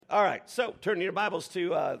All right, so turn your Bibles to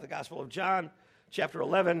the Gospel of John, chapter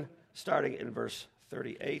 11, starting in verse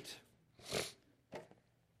 38.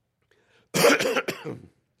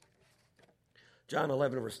 John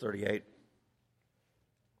 11, verse 38.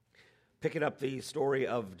 Picking up the story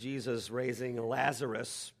of Jesus raising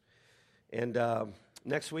Lazarus. And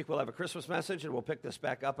next week we'll have a Christmas message, and we'll pick this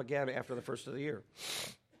back up again after the first of the year.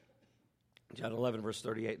 John 11, verse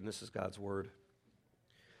 38, and this is God's word.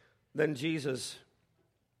 Then Jesus,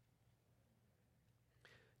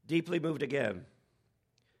 deeply moved again,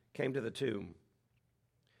 came to the tomb.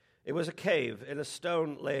 It was a cave, and a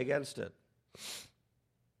stone lay against it.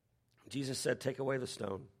 Jesus said, "Take away the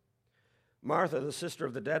stone." Martha, the sister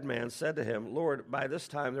of the dead man, said to him, "Lord, by this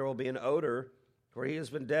time there will be an odor, for he has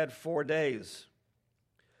been dead 4 days."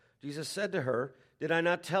 Jesus said to her, "Did I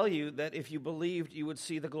not tell you that if you believed, you would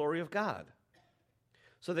see the glory of God?"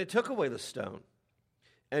 So they took away the stone.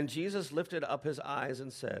 And Jesus lifted up his eyes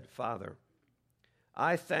and said, "Father,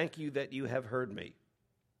 I thank you that you have heard me.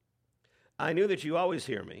 I knew that you always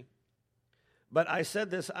hear me, but I said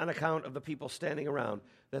this on account of the people standing around,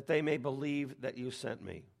 that they may believe that you sent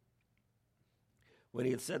me." When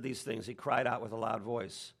he had said these things, he cried out with a loud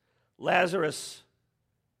voice, "Lazarus,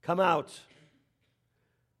 come out."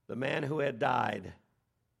 The man who had died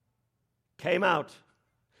came out,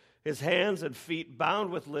 his hands and feet bound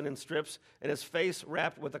with linen strips, and his face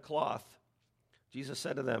wrapped with a cloth. Jesus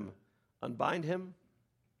said to them, "Unbind him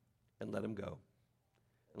and let him go."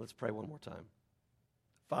 And let's pray one more time.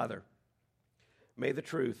 Father, may the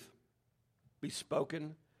truth be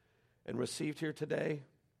spoken and received here today.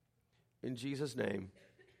 In Jesus' name,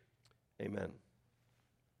 amen.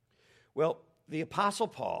 Well, the Apostle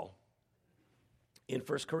Paul in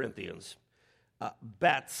 1 Corinthians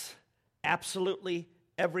bets absolutely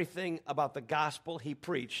everything about the gospel he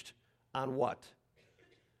preached on what?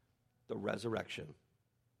 The resurrection.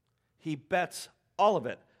 He bets all of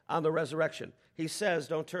it on the resurrection. He says,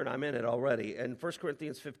 don't turn, I'm in it already. In 1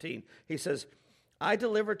 Corinthians 15, he says, "I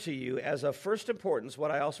deliver to you as of first importance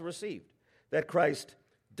what I also received, that Christ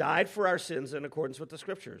died for our sins in accordance with the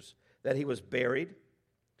Scriptures, that he was buried,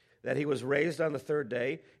 that he was raised on the third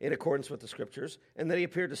day in accordance with the Scriptures, and that he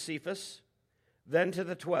appeared to Cephas, then to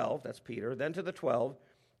the 12, that's Peter, then to the 12,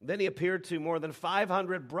 then he appeared to more than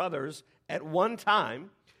 500 brothers at one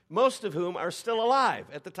time, most of whom are still alive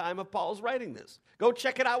at the time of Paul's writing this. Go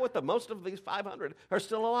check it out with them. Most of these 500 are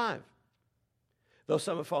still alive, though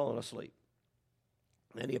some have fallen asleep.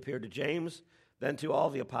 Then he appeared to James, then to all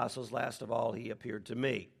the apostles. Last of all, he appeared to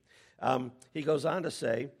me." He goes on to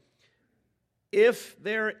say, "If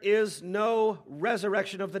there is no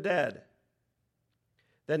resurrection of the dead,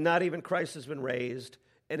 then not even Christ has been raised.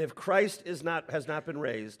 And if Christ has not been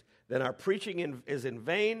raised, then our preaching is in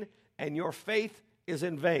vain, and your faith is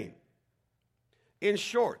in vain." In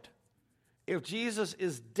short, if Jesus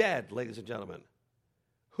is dead, ladies and gentlemen,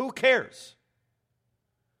 who cares?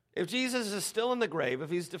 If Jesus is still in the grave, if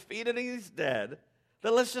he's defeated and he's dead,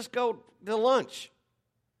 then let's just go to lunch.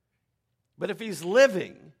 But if he's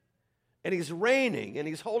living and he's reigning and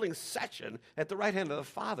he's holding session at the right hand of the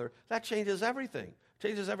Father, that changes everything. It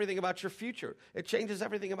changes everything about your future. It changes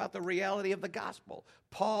everything about the reality of the gospel.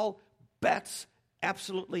 Paul bets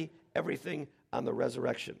absolutely everything on the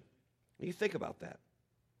resurrection. You think about that.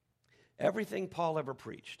 Everything Paul ever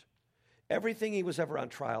preached, everything he was ever on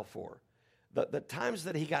trial for, the times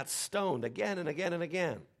that he got stoned again and again and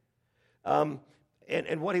again,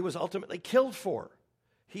 and what he was ultimately killed for,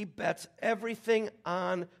 he bets everything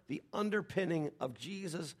on the underpinning of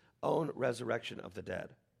Jesus' own resurrection of the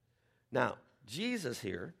dead. Now, Jesus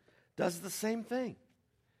here does the same thing.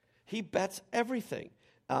 He bets everything.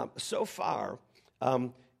 So far,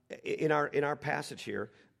 in our passage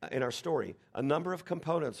here, in our story, a number of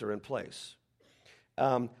components are in place.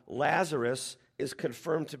 Lazarus is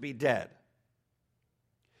confirmed to be dead.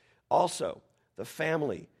 Also, the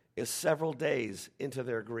family is several days into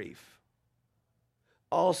their grief.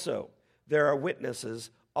 Also, there are witnesses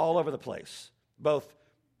all over the place, both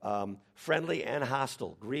friendly and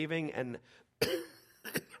hostile, grieving and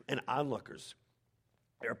onlookers.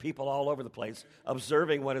 There are people all over the place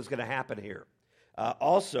observing what is going to happen here.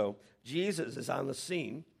 Also, Jesus is on the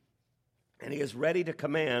scene, and he is ready to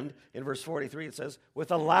command. In verse 43, it says,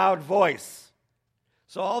 with a loud voice.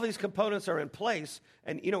 So all these components are in place.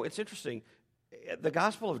 And, it's interesting. The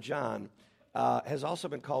Gospel of John has also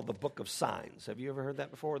been called the Book of Signs. Have you ever heard that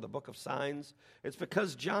before, the Book of Signs? It's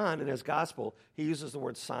because John, in his Gospel, he uses the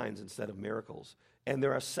word signs instead of miracles. And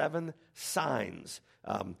there are 7 signs.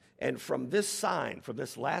 And from this sign, from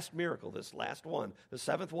this last miracle, this last one, the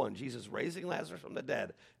 7th one, Jesus raising Lazarus from the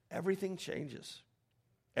dead, everything changes.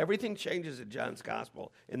 Everything changes in John's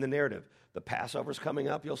gospel, in the narrative. The Passover's coming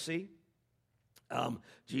up, you'll see.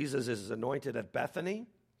 Jesus is anointed at Bethany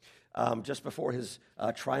just before his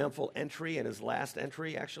triumphal entry and his last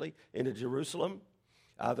entry, actually, into Jerusalem.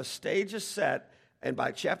 The stage is set, and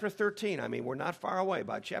by chapter 13, I mean, we're not far away.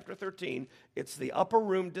 By chapter 13, it's the upper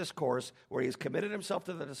room discourse where he's committed himself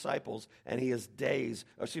to the disciples, and he is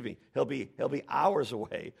he'll be hours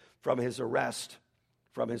away from his arrest,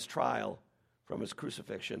 from his trial, from his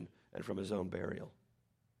crucifixion, and from his own burial.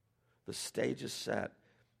 The stage is set,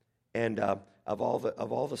 and of all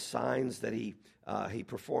the signs that he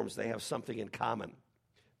performs, they have something in common.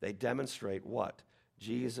 They demonstrate what?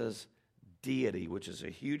 Jesus' deity, which is a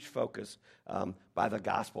huge focus by the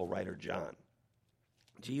gospel writer John.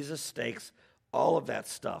 Jesus stakes all of that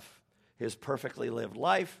stuff, his perfectly lived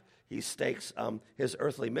life. He stakes his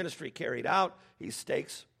earthly ministry carried out. He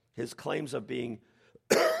stakes his claims of being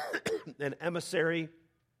an emissary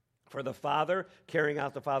for the Father, carrying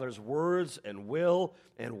out the Father's words and will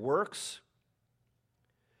and works.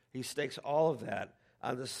 He stakes all of that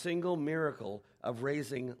on the single miracle of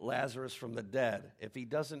raising Lazarus from the dead. If he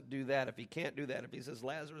doesn't do that, if he can't do that, if he says,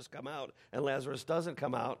 Lazarus, come out, and Lazarus doesn't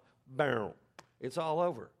come out, boom, it's all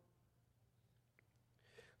over.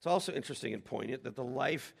 It's also interesting and poignant that the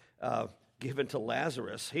life given to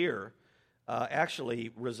Lazarus here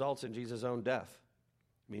actually results in Jesus' own death.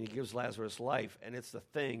 I mean, he gives Lazarus life, and it's the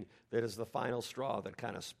thing that is the final straw that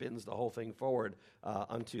kind of spins the whole thing forward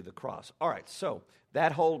unto the cross. All right, so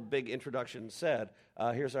that whole big introduction said,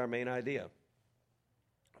 here's our main idea.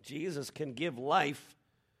 Jesus can give life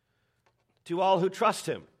to all who trust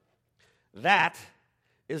him. That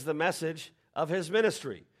is the message of his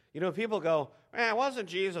ministry. You know, people go, wasn't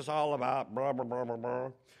Jesus all about blah, blah, blah, blah,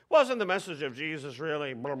 blah? Wasn't the message of Jesus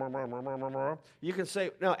really blah, blah, blah, blah, blah, blah? You can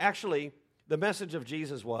say, no, actually, the message of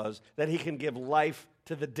Jesus was that he can give life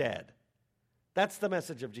to the dead. That's the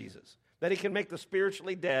message of Jesus, that he can make the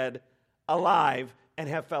spiritually dead alive and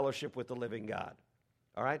have fellowship with the living God.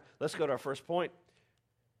 All right, let's go to our first point,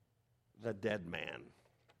 the dead man.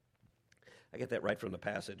 I get that right from the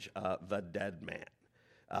passage, the dead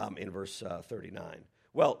man, in verse 39.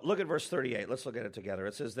 Well, look at verse 38. Let's look at it together.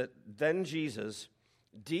 It says that then Jesus,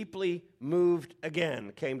 deeply moved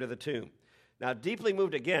again, came to the tomb. Now, deeply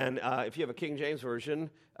moved again, if you have a King James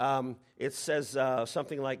Version, it says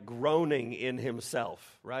something like groaning in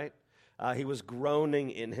himself, right? He was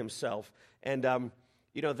groaning in himself. And,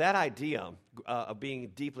 that idea of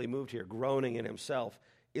being deeply moved here, groaning in himself,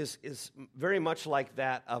 is very much like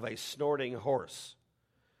that of a snorting horse.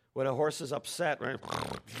 When a horse is upset, right?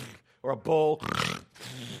 Or a bull,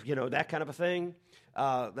 that kind of a thing.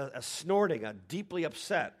 A snorting, a deeply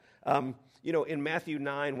upset. In Matthew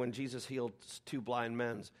 9, when Jesus heals two blind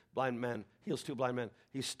men,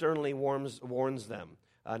 he sternly warns them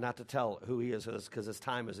not to tell who he is because his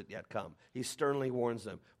time isn't yet come. He sternly warns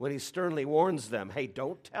them. When he sternly warns them, hey,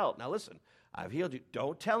 don't tell. Now listen, I've healed you.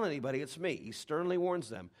 Don't tell anybody it's me. He sternly warns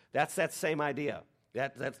them. That's that same idea.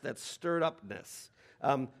 That stirred upness.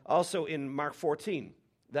 Also in Mark 14,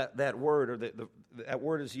 that word, or that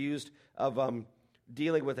word is used of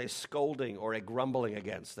dealing with a scolding or a grumbling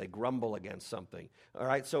against. They grumble against something. All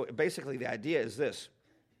right, so basically the idea is this.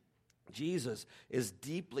 Jesus is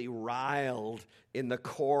deeply riled in the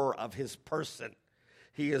core of his person.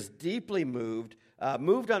 He is deeply moved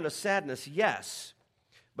unto sadness, yes,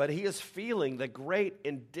 but he is feeling the great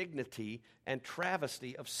indignity and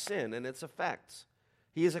travesty of sin and its effects.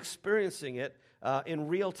 He is experiencing it in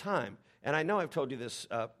real time. And I know I've told you this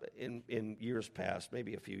in years past,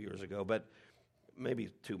 maybe a few years ago, but maybe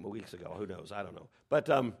 2 weeks ago, who knows, I don't know. But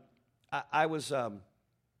I went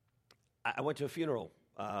to a funeral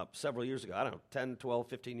several years ago, I don't know, 10, 12,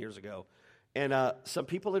 15 years ago, and some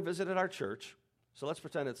people had visited our church, so let's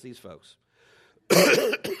pretend it's these folks.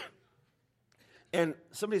 And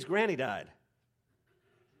somebody's granny died,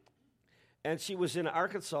 and she was in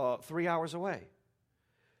Arkansas 3 hours away.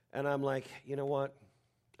 And I'm like, you know what,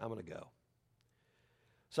 I'm going to go.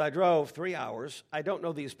 So I drove 3 hours. I don't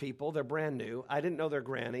know these people. They're brand new. I didn't know their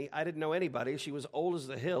granny. I didn't know anybody. She was old as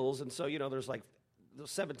the hills, and so, there's like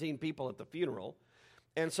 17 people at the funeral.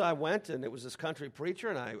 And so I went, and it was this country preacher,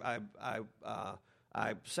 and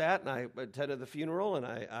I sat, and I attended the funeral, and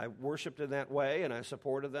I worshiped in that way, and I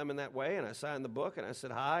supported them in that way, and I signed the book, and I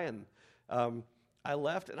said hi, and I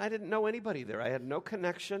left, and I didn't know anybody there. I had no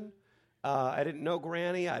connection. I didn't know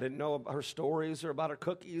Granny. I didn't know her stories or about her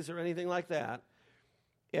cookies or anything like that.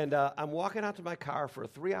 And I'm walking out to my car for a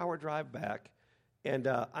 3-hour drive back, and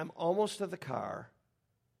I'm almost to the car,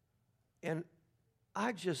 and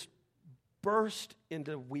I just burst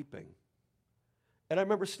into weeping. And I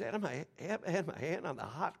remember standing, I had my hand on the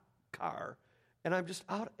hot car, and I'm just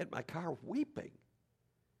out at my car weeping.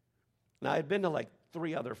 Now, I had been to like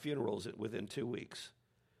 3 other funerals within 2 weeks.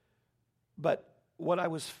 But what I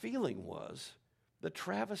was feeling was the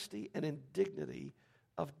travesty and indignity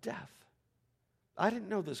of death. I didn't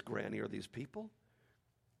know this granny or these people,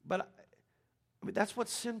 but I mean, that's what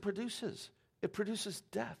sin produces. It produces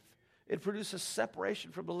death. It produces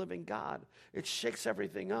separation from the living God. It shakes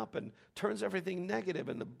everything up and turns everything negative,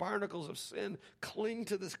 and the barnacles of sin cling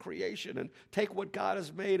to this creation and take what God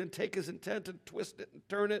has made and take his intent and twist it and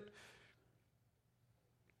turn it.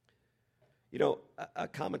 You know, a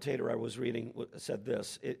commentator I was reading said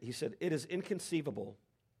this. He said, "It is inconceivable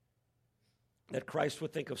that Christ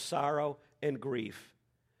would think of sorrow and grief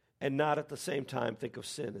and not at the same time think of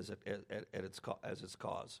sin as its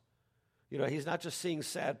cause." You know, he's not just seeing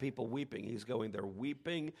sad people weeping. He's going, they're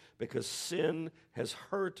weeping because sin has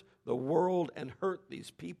hurt the world and hurt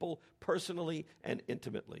these people personally and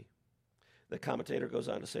intimately. The commentator goes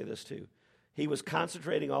on to say this too. He was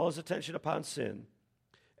concentrating all his attention upon sin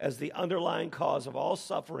as the underlying cause of all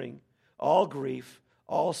suffering, all grief,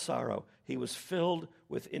 all sorrow. He was filled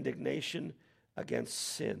with indignation against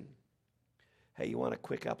sin. Hey, you want a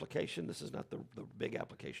quick application? This is not the big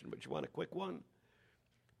application, but you want a quick one?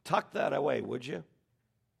 Tuck that away, would you?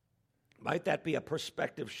 Might that be a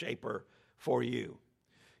perspective shaper for you?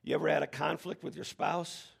 You ever had a conflict with your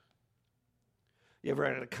spouse? You ever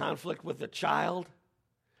had a conflict with a child?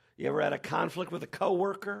 You ever had a conflict with a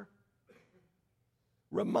coworker?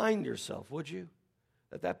 Remind yourself, would you,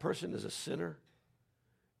 that that person is a sinner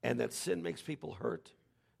and that sin makes people hurt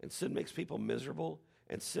and sin makes people miserable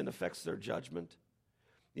and sin affects their judgment.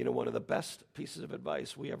 You know, one of the best pieces of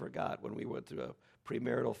advice we ever got when we went through a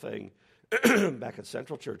premarital thing back at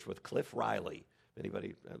Central Church with Cliff Riley.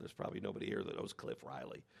 Anybody, there's probably nobody here that knows Cliff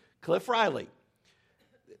Riley. Cliff Riley,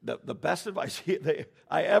 the best advice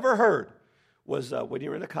I ever heard was when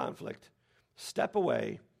you're in a conflict, step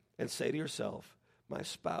away and say to yourself, my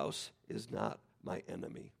spouse is not my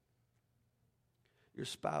enemy. Your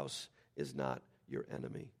spouse is not your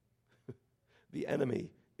enemy. The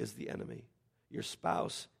enemy is the enemy. Your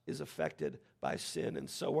spouse is affected by sin, and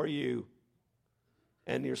so are you.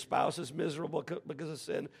 And your spouse is miserable because of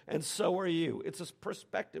sin, and so are you. It's a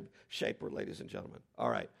perspective shaper, ladies and gentlemen. All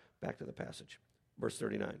right, back to the passage. Verse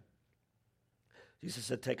 39. Jesus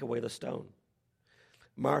said, take away the stone.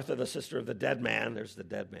 Martha, the sister of the dead man, there's the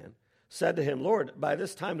dead man, said to him, Lord, by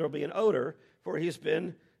this time there will be an odor, for he's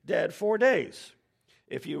been dead 4 days.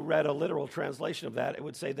 If you read a literal translation of that, it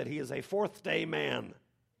would say that he is a fourth-day man.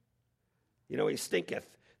 You know, he stinketh.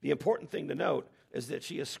 The important thing to note is that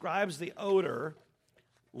she ascribes the odor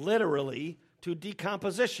literally to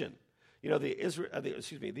decomposition. You know, the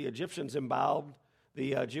Egyptians embalmed.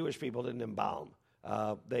 The Jewish people didn't embalm.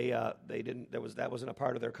 They didn't. That wasn't a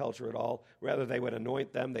part of their culture at all. Rather, they would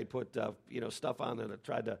anoint them. They put stuff on them that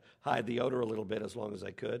tried to hide the odor a little bit as long as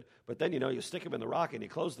they could. But then you stick them in the rock and you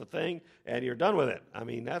close the thing and you're done with it. I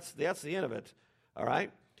mean that's the end of it. All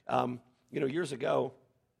right. Years ago,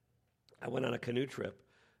 I went on a canoe trip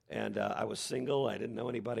and I was single. I didn't know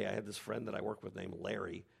anybody. I had this friend that I worked with named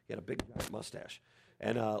Larry. He had a big giant mustache.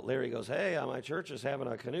 And Larry goes, "Hey, my church is having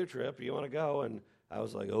a canoe trip. You want to go?" And I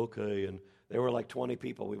was like, "Okay." And there were like 20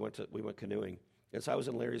 people. We went canoeing. And so I was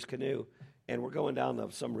in Larry's canoe, and we're going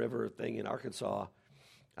down some river thing in Arkansas.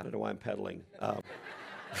 I don't know why I'm pedaling.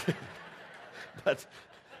 But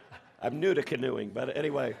I'm new to canoeing. But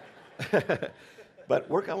anyway, but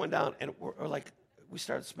we're going down, and we're like, we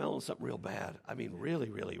started smelling something real bad. I mean, really,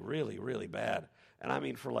 really, really, really bad. And I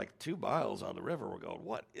mean, for like 2 miles on the river, we're going,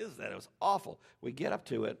 what is that? It was awful. We get up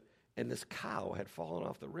to it, and this cow had fallen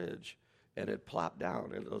off the ridge. And it plopped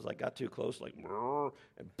down, and it was like got too close, like,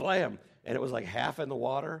 and blam, and it was like half in the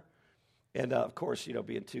water. And of course,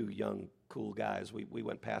 being 2 young, cool guys, we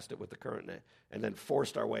went past it with the current and then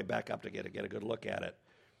forced our way back up to get a good look at it.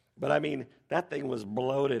 But I mean, that thing was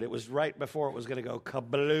bloated. It was right before it was going to go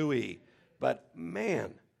kablooey. But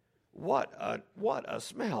man, what a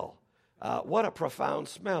smell! What a profound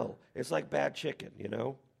smell! It's like bad chicken,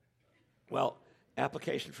 Well,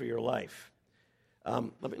 application for your life.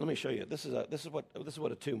 Let me show you. This is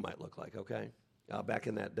what a tomb might look like. Okay, back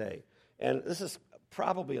in that day, and this is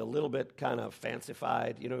probably a little bit kind of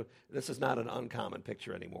fancified. This is not an uncommon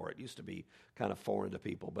picture anymore. It used to be kind of foreign to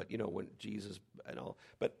people, but when Jesus and all,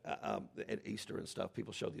 but at Easter and stuff,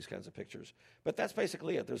 people show these kinds of pictures. But that's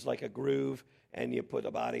basically it. There's like a groove, and you put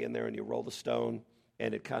a body in there, and you roll the stone,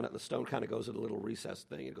 and the stone kind of goes in a little recessed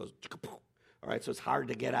thing. It goes, all right. So it's hard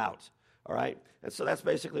to get out. All right, and so that's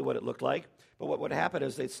basically what it looked like. But what would happen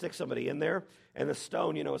is they'd stick somebody in there, and the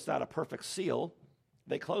stone, it's not a perfect seal.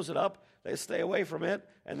 They close it up, they stay away from it,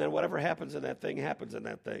 and then whatever happens in that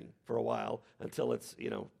thing for a while until it's,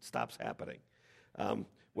 stops happening.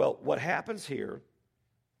 Well, what happens here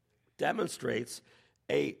demonstrates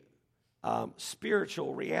a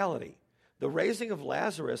spiritual reality. The raising of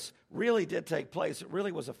Lazarus really did take place. It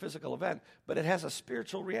really was a physical event, but it has a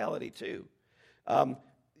spiritual reality too.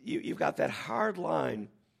 You've got that hard line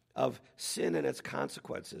of sin and its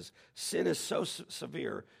consequences. Sin is so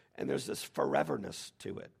severe, and there's this foreverness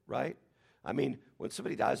to it, right? I mean, when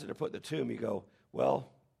somebody dies and they're put in the tomb, you go, well,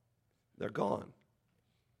 they're gone.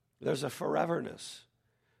 There's a foreverness.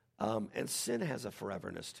 And sin has a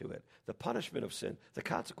foreverness to it. The punishment of sin, the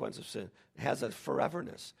consequence of sin, has a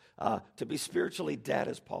foreverness. To be spiritually dead,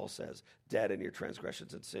 as Paul says, dead in your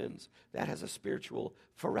transgressions and sins, that has a spiritual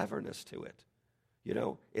foreverness to it.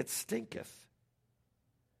 It stinketh.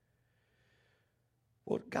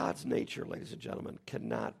 Well, God's nature, ladies and gentlemen,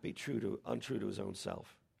 cannot be untrue to his own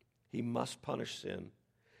self. He must punish sin.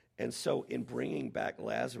 And so in bringing back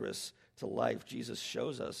Lazarus to life, Jesus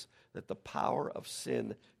shows us that the power of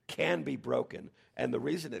sin can be broken. And the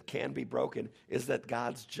reason it can be broken is that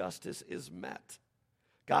God's justice is met.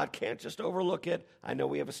 God can't just overlook it. I know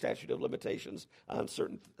we have a statute of limitations on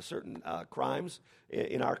certain crimes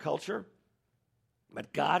in our culture,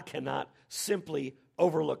 but God cannot simply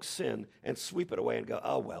overlook sin and sweep it away and go,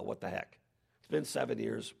 oh, well, what the heck? It's been 7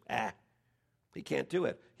 years. He can't do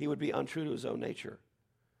it. He would be untrue to his own nature.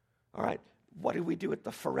 All right, what do we do with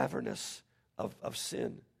the foreverness of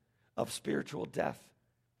sin, of spiritual death?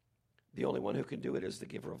 The only one who can do it is the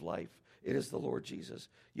giver of life. It is the Lord Jesus.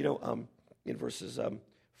 In verses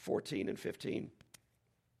 14 and 15,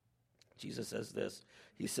 Jesus says this.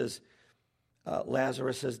 He says,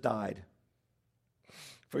 Lazarus has died.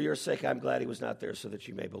 For your sake, I'm glad he was not there so that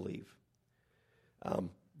you may believe.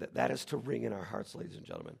 That is to ring in our hearts, ladies and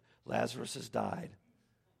gentlemen. Lazarus has died,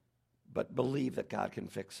 but believe that God can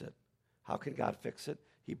fix it. How can God fix it?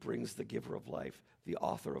 He brings the giver of life, the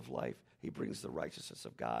author of life. He brings the righteousness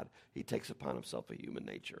of God. He takes upon himself a human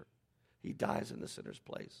nature. He dies in the sinner's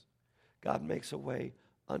place. God makes a way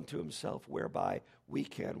unto himself whereby we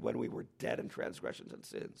can, when we were dead in transgressions and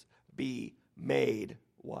sins, be made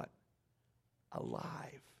what?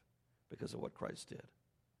 Alive because of what Christ did.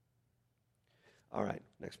 All right,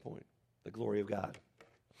 next point, the glory of God.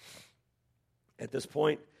 At this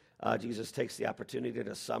point, Jesus takes the opportunity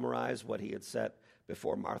to summarize what he had set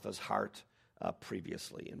before Martha's heart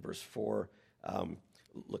previously. In verse 4,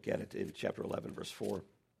 look at it in chapter 11, verse 4.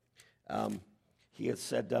 He had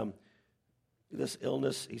said, this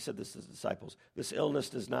illness, he said this to his disciples, this illness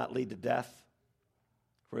does not lead to death,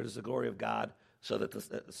 for it is the glory of God, so that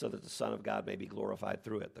the Son of God may be glorified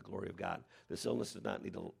through it, the glory of God. This illness does not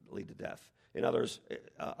need to lead to death. In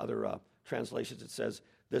other translations, it says,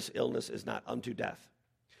 this illness is not unto death.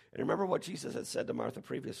 And remember what Jesus had said to Martha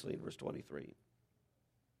previously in verse 23.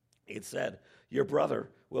 He had said, your brother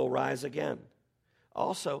will rise again.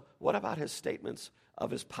 Also, what about his statements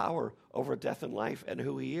of his power over death and life and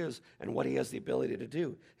who he is and what he has the ability to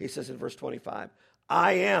do? He says in verse 25,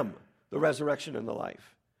 I am the resurrection and the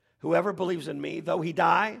life. Whoever believes in me, though he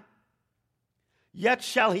die, yet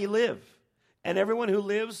shall he live. And everyone who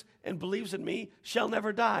lives and believes in me shall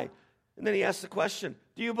never die. And then he asks the question,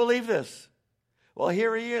 do you believe this? Well,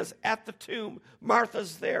 here he is at the tomb.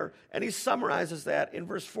 Martha's there. And he summarizes that in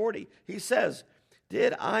verse 40. He says,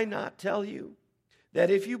 did I not tell you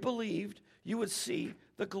that if you believed, you would see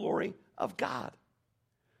the glory of God?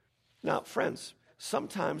 Now, friends,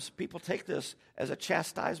 sometimes people take this as a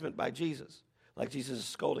chastisement by Jesus. Like Jesus is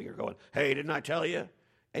scolding her, going, hey, didn't I tell you?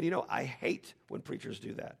 And I hate when preachers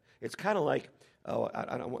do that. It's kind of like, I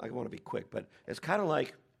want to be quick, but it's kind of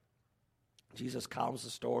like Jesus calms the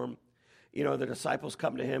storm. The disciples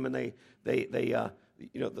come to him and the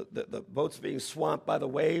boat's being swamped by the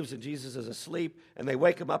waves and Jesus is asleep and they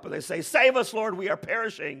wake him up and they say, save us, Lord, we are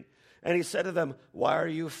perishing. And he said to them, why are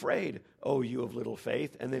you afraid, O you of little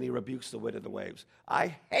faith? And then he rebukes the wind and the waves.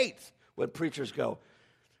 I hate when preachers go,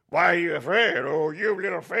 why are you afraid, oh you of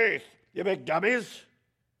little faith, you big dummies?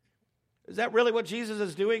 Is that really what Jesus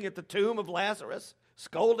is doing at the tomb of Lazarus?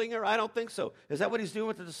 Scolding her? I don't think so. Is that what he's doing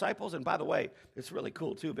with the disciples? And by the way, it's really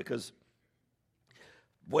cool too because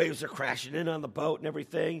waves are crashing in on the boat and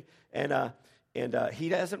everything, and he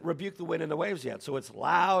hasn't rebuked the wind and the waves yet. So it's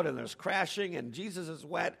loud and there's crashing, and Jesus is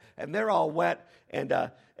wet, and they're all wet, and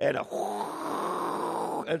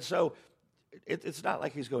so it's not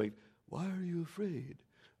like he's going, "Why are you afraid,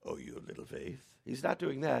 oh you of little faith?" He's not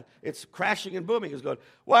doing that. It's crashing and booming. He's going,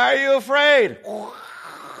 "Why are you afraid,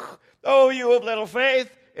 oh you of little faith?"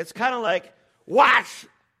 It's kind of like, "Watch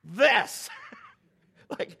this."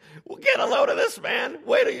 Like, well, get a load of this, man.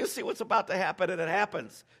 Wait till you see what's about to happen, and it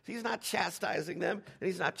happens. He's not chastising them, and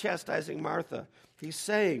he's not chastising Martha. He's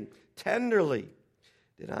saying tenderly,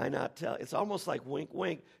 did I not tell? It's almost like wink,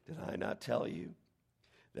 wink. Did I not tell you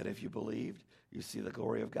that if you believed, you see the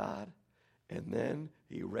glory of God? And then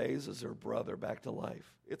he raises her brother back to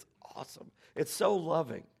life. It's awesome. It's so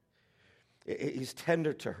loving. He's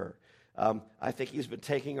tender to her. I think he's been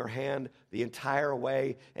taking her hand the entire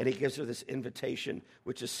way, and he gives her this invitation,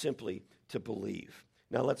 which is simply to believe.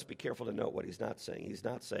 Now, let's be careful to note what he's not saying. He's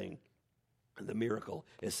not saying the miracle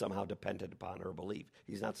is somehow dependent upon her belief.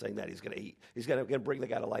 He's not saying that. He's going to eat. He's going to bring the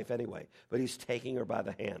guy to life anyway, but he's taking her by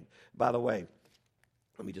the hand. By the way,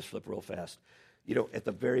 let me just flip real fast. You know, at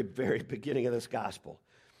the very, very beginning of this gospel,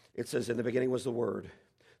 it says, in the beginning was the Word.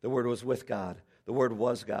 The Word was with God. The Word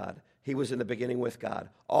was God. He was in the beginning with God.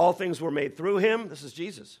 All things were made through him. This is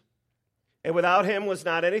Jesus. And without him was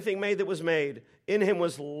not anything made that was made. In him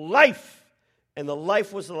was life, and the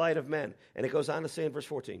life was the light of men. And it goes on to say in verse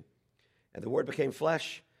 14, and the Word became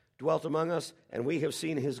flesh, dwelt among us, and we have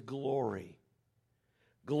seen his glory.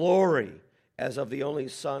 Glory as of the only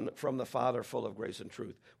Son from the Father, full of grace and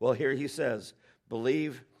truth. Well, here he says,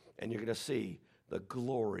 believe, and you're going to see the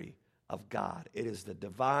glory of God. It is the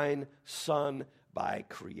divine Son by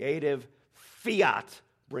creative fiat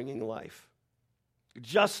bringing life.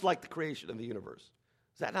 Just like the creation of the universe.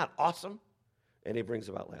 Is that not awesome? And he brings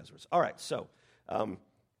about Lazarus. All right, so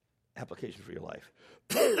application for your life.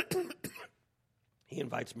 He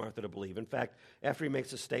invites Martha to believe. In fact, after he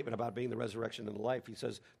makes a statement about being the resurrection and the life, he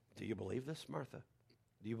says, do you believe this, Martha?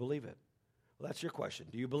 Do you believe it? Well, that's your question.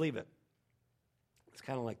 Do you believe it? It's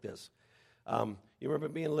kind of like this. You remember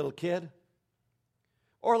being a little kid?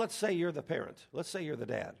 Or let's say you're the parent. Let's say you're the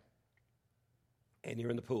dad. And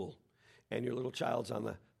you're in the pool. And your little child's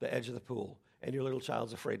on the edge of the pool. And your little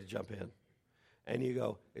child's afraid to jump in. And you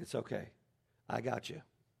go, it's okay. I got you.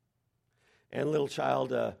 And little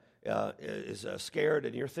child is scared.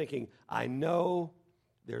 And you're thinking, I know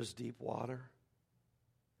there's deep water.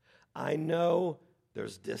 I know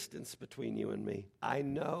there's distance between you and me. I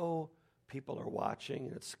know people are watching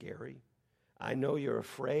and it's scary. I know you're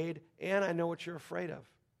afraid, and I know what you're afraid of.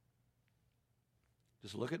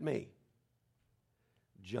 Just look at me.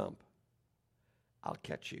 Jump. I'll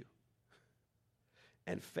catch you.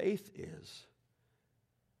 And faith is,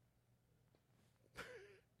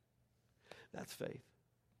 that's faith.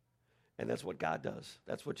 And that's what God does.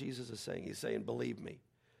 That's what Jesus is saying. He's saying, believe me.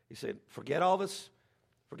 He said, forget all this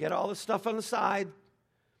stuff on the side.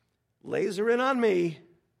 Laser in on me.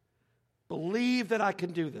 Believe that I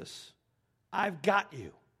can do this. I've got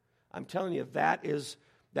you. I'm telling you, that is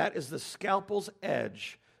the scalpel's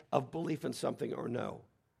edge of belief in something or no.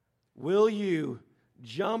 Will you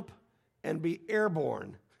jump and be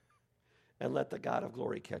airborne and let the God of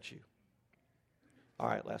glory catch you? All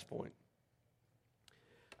right, last point.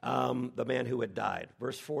 The man who had died.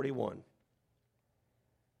 Verse 41.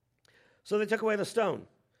 So they took away the stone.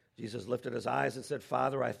 Jesus lifted his eyes and said,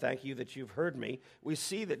 Father, I thank you that you've heard me. We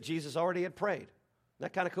see that Jesus already had prayed.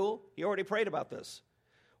 Isn't that kind of cool? He already prayed about this.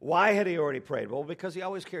 Why had he already prayed? Well, because he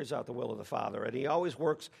always carries out the will of the Father, and he always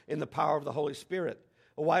works in the power of the Holy Spirit.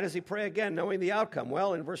 Well, why does he pray again, knowing the outcome?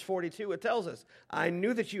 Well, in verse 42, it tells us, I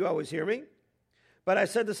knew that you always hear me, but I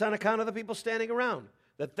said this on account of the people standing around,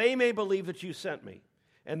 that they may believe that you sent me.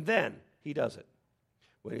 And then he does it.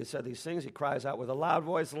 When he said these things, he cries out with a loud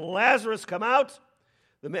voice, Lazarus, come out!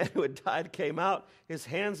 The man who had died came out, his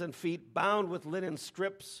hands and feet bound with linen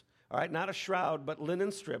strips. All right, not a shroud, but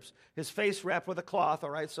linen strips. His face wrapped with a cloth,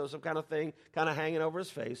 all right, so some kind of thing kind of hanging over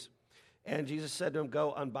his face. And Jesus said to him,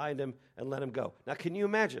 go, unbind him, and let him go. Now, can you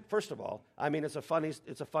imagine? First of all, I mean, it's a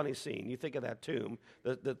funny scene. You think of that tomb,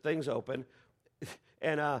 the thing's open,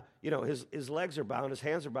 and, his legs are bound, his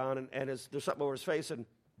hands are bound, and there's something over his face, and,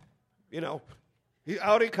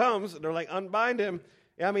 out he comes, and they're like, unbind him.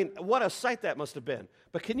 I mean, what a sight that must have been.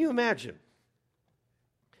 But can you imagine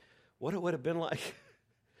what it would have been like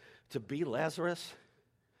to be Lazarus,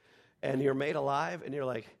 and you're made alive, and you're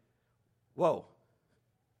like, whoa,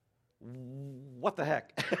 what the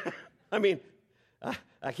heck? I mean,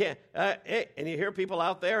 I can't, and you hear people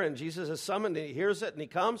out there, and Jesus is summoned, and he hears it, and he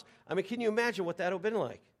comes. I mean, can you imagine what that would have been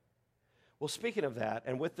like? Well, speaking of that,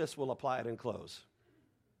 and with this, we'll apply it and close.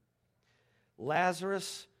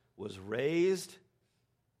 Lazarus was raised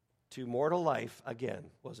to mortal life again,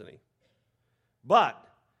 wasn't he? But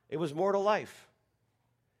it was mortal life.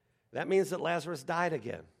 That means that Lazarus died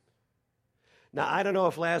again. Now, I don't know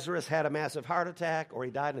if Lazarus had a massive heart attack or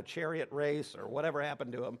he died in a chariot race or whatever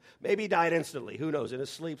happened to him. Maybe he died instantly. Who knows? In his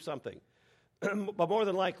sleep, something. But more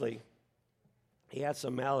than likely, he had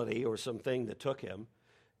some malady or something that took him.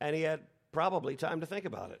 and he had probably time to think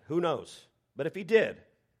about it. Who knows? But if he did,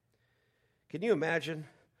 can you imagine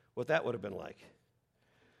what that would have been like?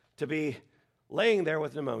 To be laying there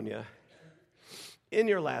with pneumonia in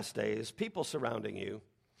your last days, people surrounding you.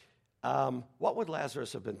 What would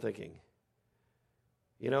Lazarus have been thinking?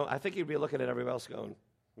 I think he'd be looking at everybody else going,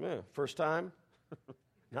 first time?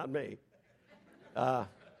 Not me.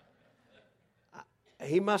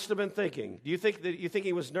 He must have been thinking. Do you think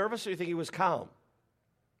he was nervous, or do you think he was calm?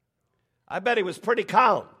 I bet he was pretty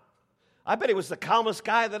calm. I bet he was the calmest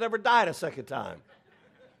guy that ever died a second time.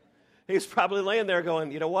 He's probably laying there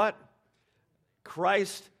going, you know what?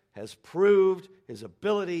 Christ has proved his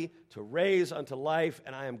ability to raise unto life,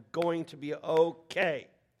 and I am going to be okay.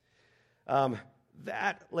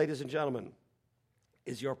 That, ladies and gentlemen,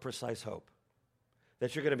 is your precise hope.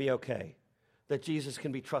 That you're going to be okay. That Jesus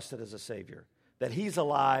can be trusted as a Savior. That he's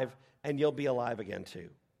alive, and you'll be alive again too.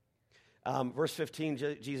 Verse 15,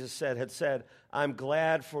 Jesus had said, I'm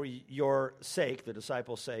glad for your sake, the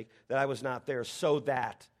disciples' sake, that I was not there, so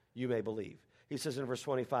that you may believe. He says in verse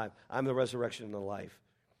 25, I'm the resurrection and the life.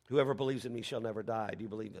 Whoever believes in me shall never die. Do you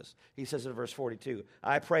believe this? He says in verse 42,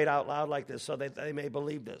 I prayed out loud like this so that they may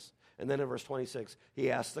believe this. And then in verse 26,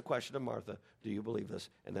 he asks the question of Martha, do you believe this?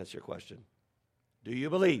 And that's your question. Do you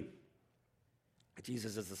believe that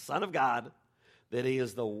Jesus is the Son of God, that he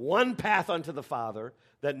is the one path unto the Father,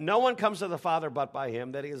 that no one comes to the Father but by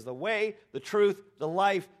him, that he is the way, the truth, the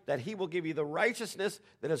life, that he will give you the righteousness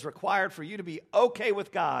that is required for you to be okay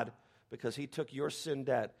with God because he took your sin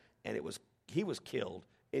debt and he was killed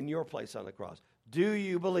in your place on the cross. Do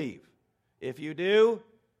you believe? If you do,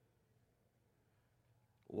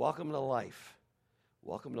 welcome to life.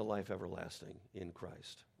 Welcome to life everlasting in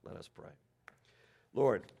Christ. Let us pray.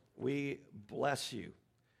 Lord, we bless you,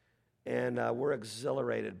 and we're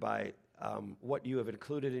exhilarated by what you have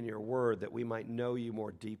included in your word that we might know you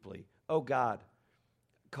more deeply. Oh God,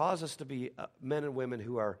 cause us to be men and women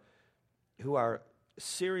who are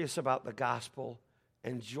serious about the gospel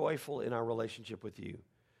and joyful in our relationship with you.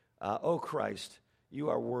 Oh Christ, you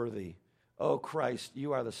are worthy. Oh Christ,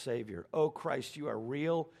 you are the Savior. Oh Christ, you are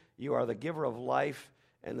real. You are the giver of life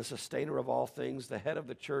and the sustainer of all things, the head of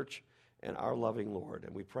the church and our loving Lord.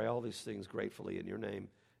 And we pray all these things gratefully in your name.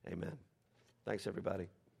 Amen. Thanks, everybody.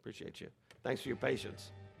 Appreciate you. Thanks for your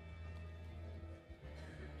patience.